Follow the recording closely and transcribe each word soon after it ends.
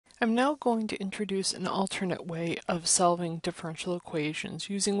I'm now going to introduce an alternate way of solving differential equations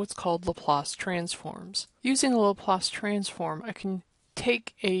using what's called Laplace transforms. Using a Laplace transform, I can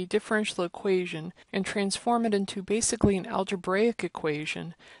take a differential equation and transform it into basically an algebraic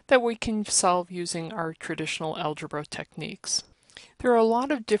equation that we can solve using our traditional algebra techniques. There are a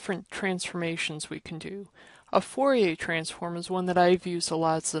lot of different transformations we can do. A Fourier transform is one that I've used a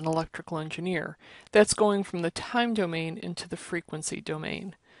lot as an electrical engineer. That's going from the time domain into the frequency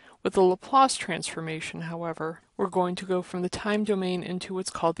domain. With the Laplace transformation, however, we're going to go from the time domain into what's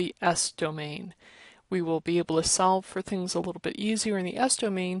called the S domain. We will be able to solve for things a little bit easier in the S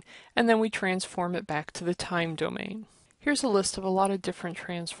domain, and then we transform it back to the time domain. Here's a list of a lot of different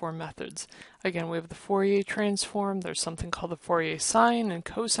transform methods. Again, we have the Fourier transform, there's something called the Fourier sine and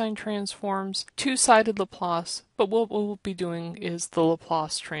cosine transforms, two-sided Laplace, but what we'll be doing is the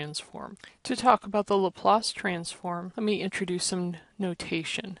Laplace transform. To talk about the Laplace transform, let me introduce some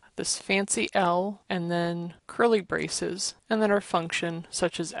notation. This fancy L, and then curly braces, and then our function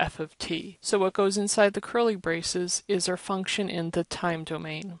such as f of t. So what goes inside the curly braces is our function in the time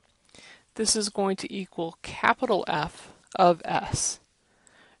domain. This is going to equal capital F of s.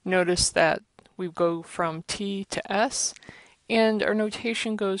 Notice that we go from t to s, and our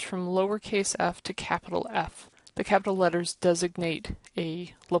notation goes from lowercase f to capital F. The capital letters designate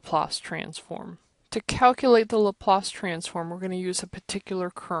a Laplace transform. To calculate the Laplace transform, we're going to use a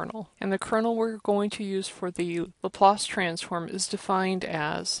particular kernel, and the kernel we're going to use for the Laplace transform is defined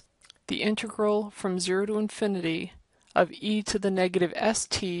as the integral from 0 to infinity of e to the negative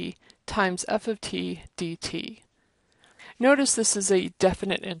st times f of t dt. Notice this is a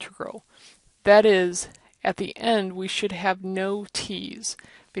definite integral. That is, at the end we should have no t's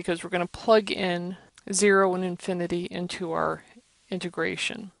because we're going to plug in 0 and infinity into our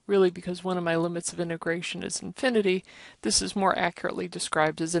integration. Really, because one of my limits of integration is infinity, this is more accurately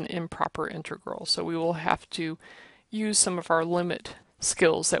described as an improper integral. So we will have to use some of our limit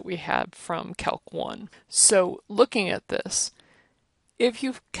skills that we had from Calc 1. So looking at this, if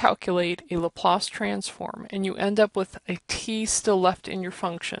you calculate a Laplace transform and you end up with a t still left in your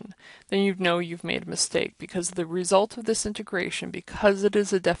function, then you know you've made a mistake, because the result of this integration, because it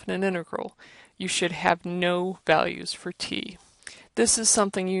is a definite integral, you should have no values for t. This is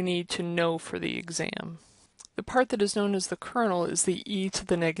something you need to know for the exam. The part that is known as the kernel is the e to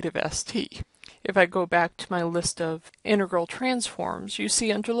the negative st. If I go back to my list of integral transforms, you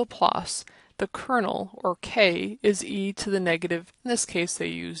see under Laplace, the kernel, or k, is e to the negative, in this case they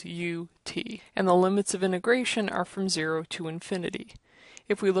use ut, and the limits of integration are from 0 to infinity.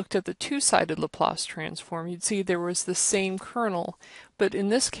 If we looked at the two-sided Laplace transform, you'd see there was the same kernel, but in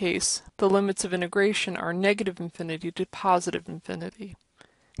this case, the limits of integration are negative infinity to positive infinity.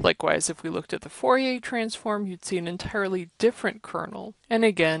 Likewise, if we looked at the Fourier transform, you'd see an entirely different kernel, and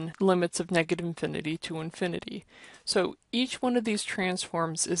again, limits of negative infinity to infinity. So each one of these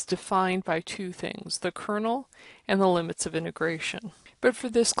transforms is defined by two things, the kernel and the limits of integration. But for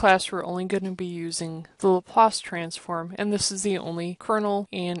this class, we're only going to be using the Laplace transform, and this is the only kernel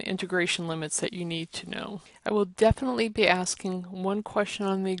and integration limits that you need to know. I will definitely be asking one question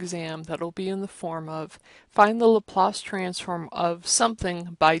on the exam that will be in the form of, find the Laplace transform of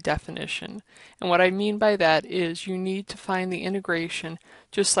something by definition. And what I mean by that is you need to find the integration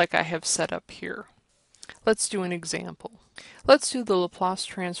just like I have set up here. Let's do an example. Let's do the Laplace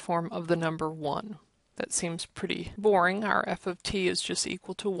transform of the number 1. That seems pretty boring. Our f of t is just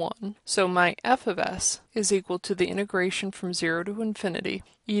equal to 1. So my f of s is equal to the integration from 0 to infinity,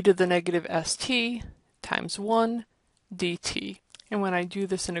 e to the negative st times 1 dt. And when I do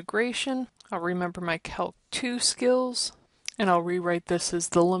this integration, I'll remember my Calc 2 skills, and I'll rewrite this as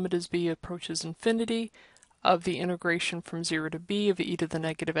the limit as b approaches infinity of the integration from 0 to b of e to the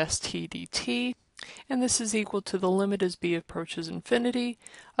negative st dt. And this is equal to the limit as b approaches infinity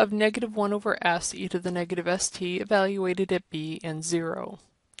of negative 1 over s e to the negative st evaluated at b and 0.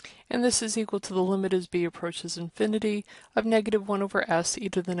 And this is equal to the limit as b approaches infinity of negative 1 over s e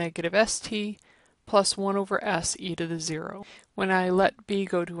to the negative st plus 1 over s e to the 0. When I let b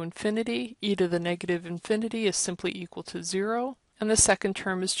go to infinity, e to the negative infinity is simply equal to 0, and the second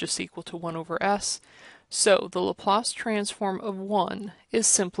term is just equal to 1 over s. So the Laplace transform of 1 is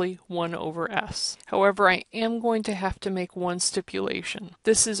simply 1 over s. However, I am going to have to make one stipulation.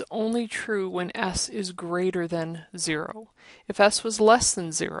 This is only true when s is greater than 0. If s was less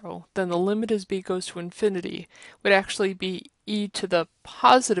than 0, then the limit as b goes to infinity would actually be e to the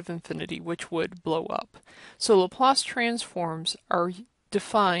positive infinity, which would blow up. So Laplace transforms are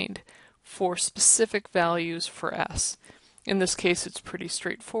defined for specific values for s. In this case, it's pretty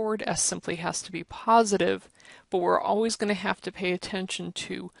straightforward. S simply has to be positive but we're always going to have to pay attention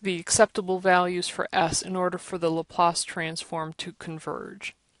to the acceptable values for s in order for the Laplace transform to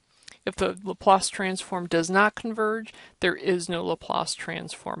converge. If the Laplace transform does not converge, there is no Laplace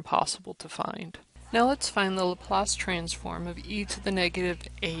transform possible to find. Now let's find the Laplace transform of e to the negative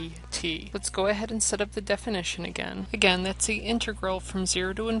at. Let's go ahead and set up the definition again. Again, that's the integral from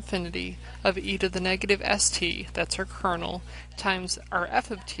 0 to infinity of e to the negative st, that's our kernel, times our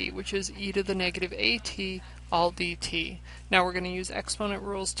f of t, which is e to the negative at all dt. Now we're going to use exponent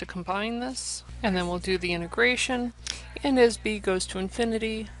rules to combine this, and then we'll do the integration, and as b goes to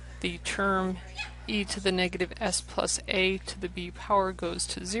infinity, the term e to the negative s plus a to the b power goes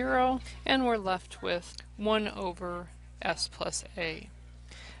to 0, and we're left with 1 over s plus a.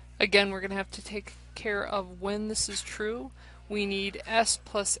 Again, we're going to have to take care of when this is true. We need s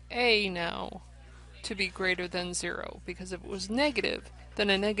plus a now to be greater than 0, because if it was negative,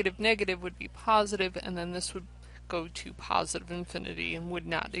 then a negative negative would be positive, and then this would go to positive infinity and would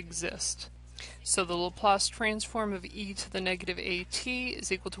not exist. So the Laplace transform of e to the negative at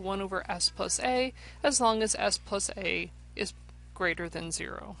is equal to 1 over s plus a, as long as s plus a is greater than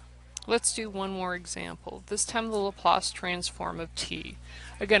 0. Let's do one more example, this time the Laplace transform of t.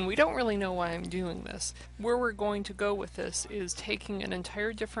 Again, we don't really know why I'm doing this. Where we're going to go with this is taking an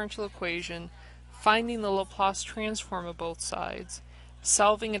entire differential equation, finding the Laplace transform of both sides,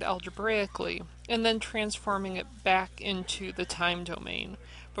 solving it algebraically, and then transforming it back into the time domain.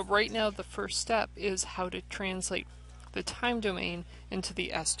 But right now the first step is how to translate the time domain into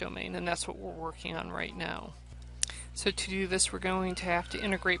the s domain, and that's what we're working on right now. So to do this, we're going to have to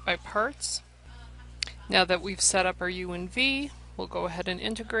integrate by parts. Now that we've set up our u and v, we'll go ahead and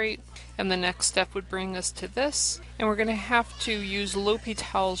integrate, and the next step would bring us to this, and we're going to have to use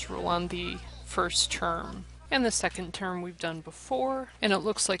L'Hopital's rule on the first term. And the second term we've done before, and it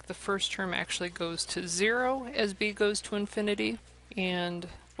looks like the first term actually goes to 0 as b goes to infinity, and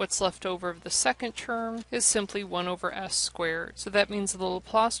what's left over of the second term is simply 1 over s squared. So that means the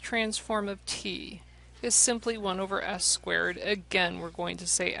Laplace transform of t is simply 1 over s squared. Again, we're going to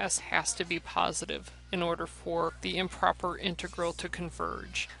say s has to be positive in order for the improper integral to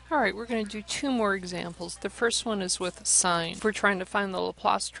converge. Alright, we're going to do two more examples. The first one is with sine. If we're trying to find the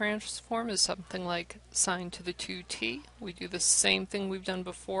Laplace transform is something like sine to the 2t. We do the same thing we've done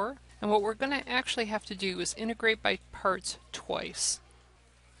before. And what we're going to actually have to do is integrate by parts twice.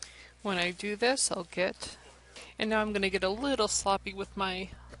 When I do this, I'll get, and now I'm going to get a little sloppy with my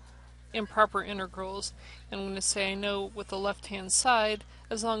improper integrals, and I'm going to say I know with the left hand side,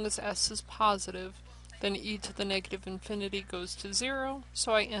 as long as s is positive, then e to the negative infinity goes to 0,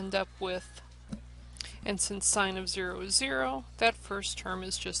 so I end up with, and since sine of 0 is 0, that first term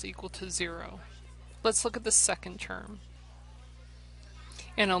is just equal to 0. Let's look at the second term.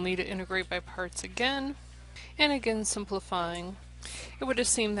 And I'll need to integrate by parts again, and again simplifying, it would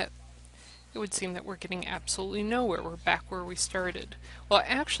seem that we're getting absolutely nowhere. We're back where we started. Well,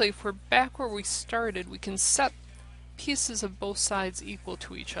 actually, if we're back where we started, we can set pieces of both sides equal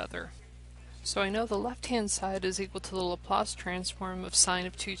to each other. So I know the left-hand side is equal to the Laplace transform of sine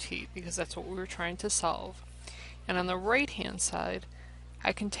of 2t, because that's what we were trying to solve. And on the right-hand side,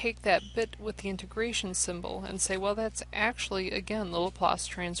 I can take that bit with the integration symbol and say, well, that's actually, again, the Laplace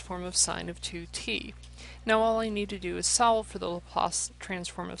transform of sine of 2t. Now all I need to do is solve for the Laplace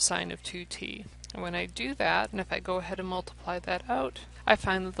transform of sine of 2t. And when I do that, and if I go ahead and multiply that out, I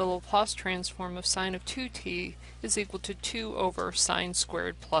find that the Laplace transform of sine of 2t is equal to 2 over sine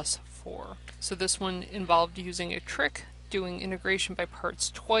squared plus 4. So this one involved using a trick, doing integration by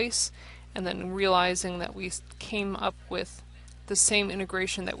parts twice, and then realizing that we came up with the same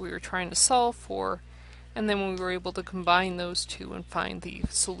integration that we were trying to solve for, and then we were able to combine those two and find the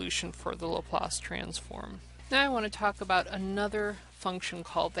solution for the Laplace transform. Now I want to talk about another function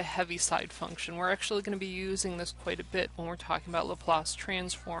called the Heaviside function. We're actually going to be using this quite a bit when we're talking about Laplace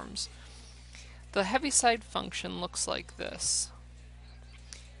transforms. The Heaviside function looks like this.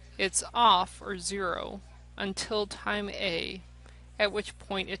 It's off, or 0, until time a, at which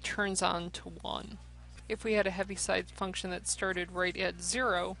point it turns on to 1. If we had a Heaviside function that started right at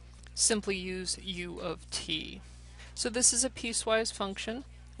 0, simply use u of t. So this is a piecewise function,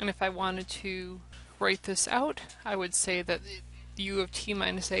 and if I wanted to write this out, I would say that u of t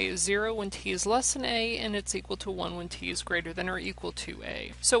minus a is 0 when t is less than a, and it's equal to 1 when t is greater than or equal to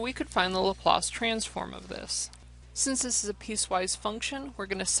a. So we could find the Laplace transform of this. Since this is a piecewise function, we're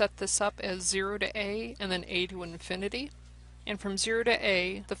going to set this up as 0 to a and then a to infinity. And from 0 to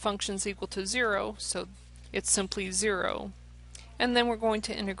a, the function's equal to 0, so it's simply 0. And then we're going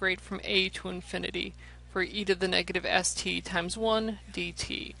to integrate from a to infinity for e to the negative st times 1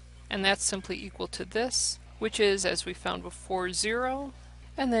 dt. And that's simply equal to this. which is, as we found before, 0,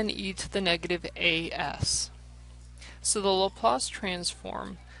 and then e to the negative as. So the Laplace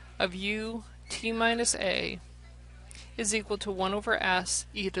transform of u t minus a is equal to 1 over s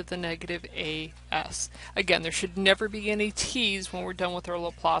e to the negative as. Again, there should never be any t's when we're done with our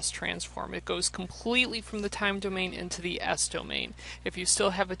Laplace transform. It goes completely from the time domain into the s domain. If you still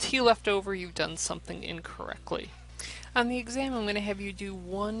have a t left over, you've done something incorrectly. On the exam, I'm going to have you do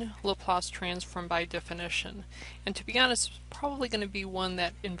one Laplace transform by definition. And to be honest, it's probably going to be one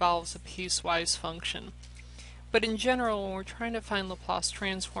that involves a piecewise function. But in general, when we're trying to find Laplace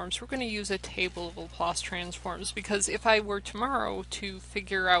transforms, we're going to use a table of Laplace transforms, because if I were tomorrow to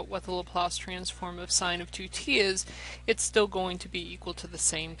figure out what the Laplace transform of sine of 2t is, it's still going to be equal to the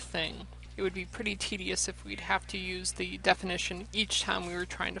same thing. It would be pretty tedious if we'd have to use the definition each time we were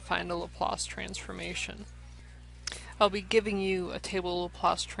trying to find a Laplace transformation. I'll be giving you a table of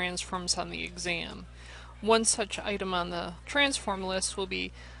Laplace transforms on the exam. One such item on the transform list will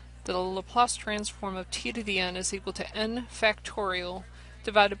be the Laplace transform of t to the n is equal to n factorial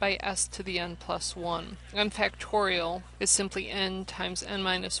divided by s to the n plus 1. N factorial is simply n times n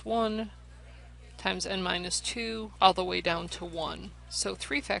minus 1 times n minus 2 all the way down to 1. So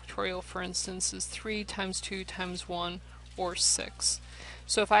 3 factorial, for instance, is 3 times 2 times 1, or 6.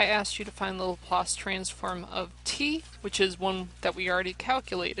 So if I asked you to find the Laplace transform of t, which is one that we already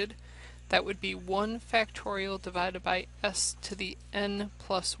calculated, that would be 1 factorial divided by s to the n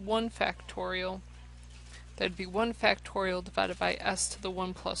plus 1 factorial. That would be 1 factorial divided by s to the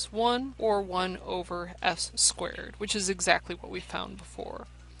 1 plus 1, or 1 over s squared, which is exactly what we found before.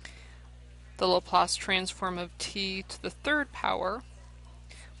 The Laplace transform of t to the third power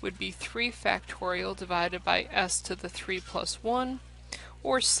would be 3 factorial divided by s to the 3 plus 1,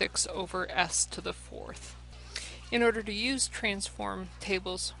 or 6 over s to the fourth. In order to use transform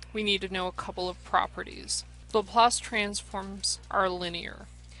tables, we need to know a couple of properties. Laplace transforms are linear.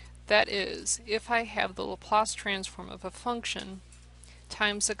 That is, if I have the Laplace transform of a function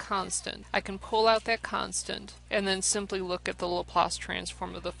times a constant, I can pull out that constant and then simply look at the Laplace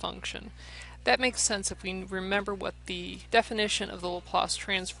transform of the function. That makes sense if we remember what the definition of the Laplace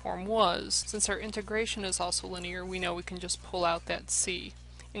transform was. Since our integration is also linear, we know we can just pull out that c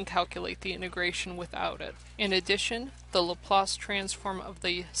and calculate the integration without it. In addition, the Laplace transform of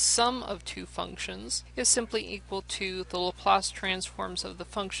the sum of two functions is simply equal to the Laplace transforms of the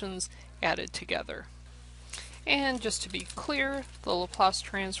functions added together. And just to be clear, the Laplace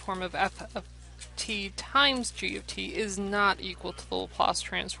transform of f of t times g of t is not equal to the Laplace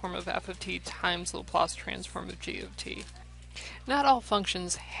transform of f of t times the Laplace transform of g of t. Not all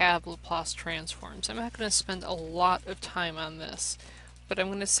functions have Laplace transforms. I'm not going to spend a lot of time on this, but I'm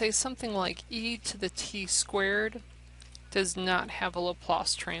going to say something like e to the t squared does not have a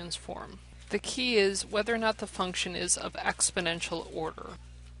Laplace transform. The key is whether or not the function is of exponential order.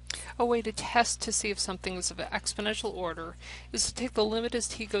 A way to test to see if something is of exponential order is to take the limit as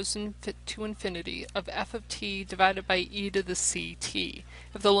t goes to infinity of f of t divided by e to the ct.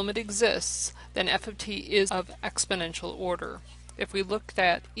 If the limit exists, then f of t is of exponential order. If we looked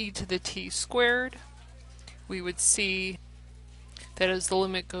at e to the t squared, we would see that as the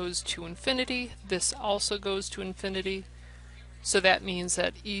limit goes to infinity, this also goes to infinity. So that means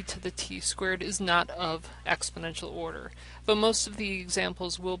that e to the t squared is not of exponential order. But most of the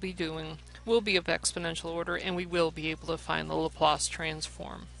examples we'll be doing will be of exponential order, and we will be able to find the Laplace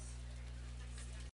transform.